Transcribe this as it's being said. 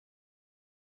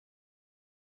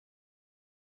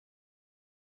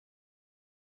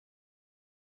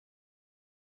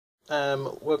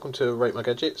Welcome to Rate My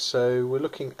Gadgets. So we're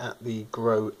looking at the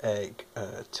Gro-Egg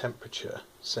temperature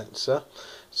sensor.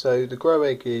 So the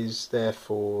Gro-Egg is there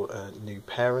for new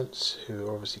parents who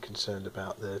are obviously concerned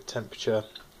about the temperature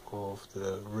of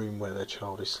the room where their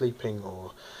child is sleeping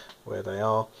or where they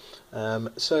are.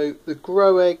 So the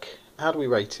Gro-Egg, how do we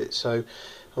rate it? So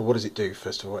what does it do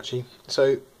first of all actually?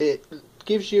 So it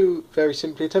gives you very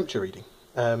simply a temperature reading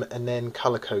and then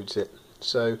colour codes it.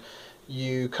 So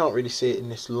you can't really see it in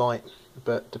this light,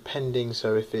 but depending,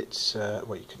 so if it's,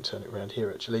 well, you can turn it around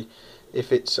here actually,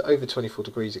 if it's over 24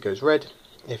 degrees it goes red,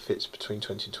 if it's between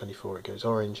 20 and 24 it goes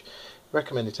orange,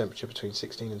 recommended temperature between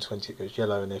 16 and 20 it goes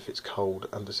yellow, and if it's cold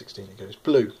under 16 it goes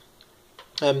blue.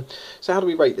 So how do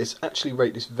we rate this? Actually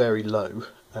rate this very low.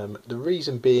 The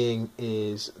reason being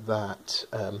is that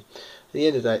at the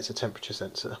end of the day it's a temperature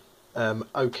sensor.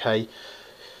 Okay,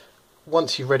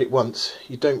 once you've read it once,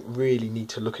 you don't really need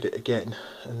to look at it again,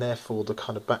 and therefore the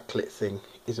kind of backlit thing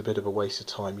is a bit of a waste of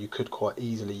time. You could quite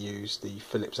easily use the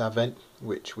Philips Advent,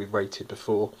 which we've rated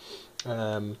before.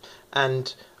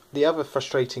 And the other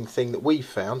frustrating thing that we've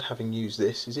found, having used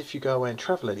this, is if you go away and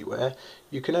travel anywhere,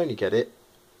 you can only get it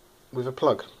with a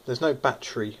plug. There's no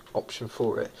battery option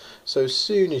for it. So as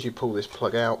soon as you pull this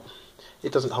plug out,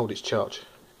 it doesn't hold its charge.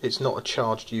 It's not a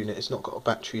charged unit, it's not got a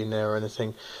battery in there or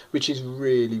anything, which is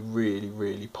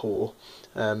really poor.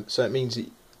 So it means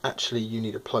that actually you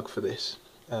need a plug for this.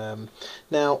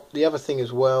 Now the other thing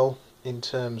as well, in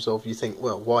terms of, you think,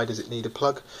 well, why does it need a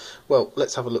plug? Well,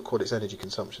 let's have a look what its energy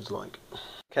consumption is like.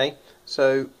 Okay,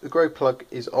 so the Grow plug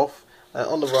is off.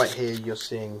 On the right here you're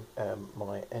seeing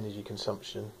my energy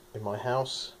consumption in my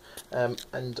house,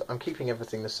 and I'm keeping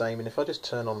everything the same. And if I just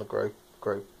turn on the Grow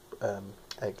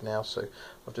Egg now, so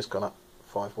I've just gone up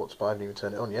 5 watts, but I haven't even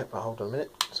turned it on yet, but hold on a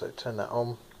minute. So turn that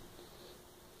on.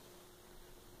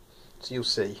 So you'll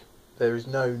see there is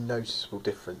no noticeable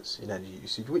difference in energy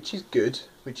usage, which is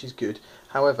good.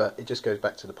 However, it just goes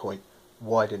back to the point,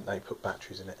 why didn't they put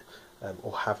batteries in it,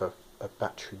 or have a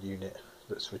battery unit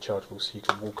that's rechargeable so you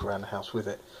can walk around the house with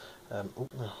it.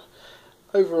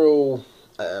 Overall,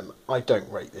 I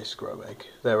don't rate this Gro-Egg.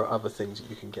 There are other things that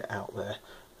you can get out there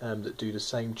that do the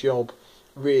same job.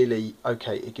 Really,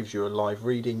 okay, it gives you a live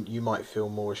reading. You might feel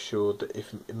more assured that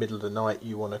if in the middle of the night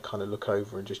you want to kind of look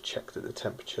over and just check that the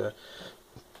temperature,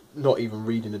 not even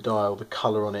reading the dial, the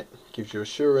colour on it gives you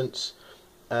assurance.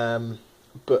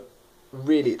 But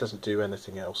really it doesn't do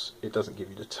anything else. It doesn't give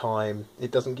you the time.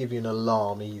 It doesn't give you an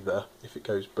alarm either if it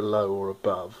goes below or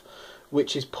above,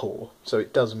 which is poor. So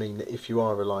it does mean that if you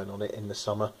are relying on it in the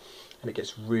summer and it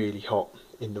gets really hot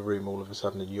in the room all of a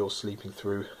sudden and you're sleeping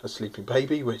through a sleeping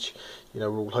baby, which we're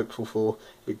all hopeful for,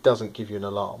 it doesn't give you an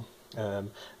alarm,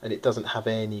 and it doesn't have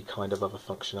any kind of other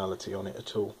functionality on it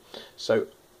at all. So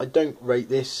I don't rate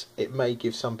this. It may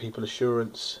give some people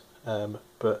assurance,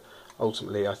 but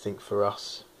ultimately I think for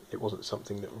us it wasn't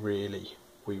something that really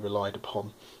we relied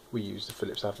upon. We used the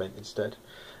Philips Advent instead.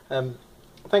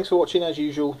 Thanks for watching. As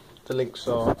usual, the links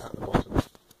are at the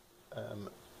bottom.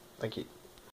 Thank you.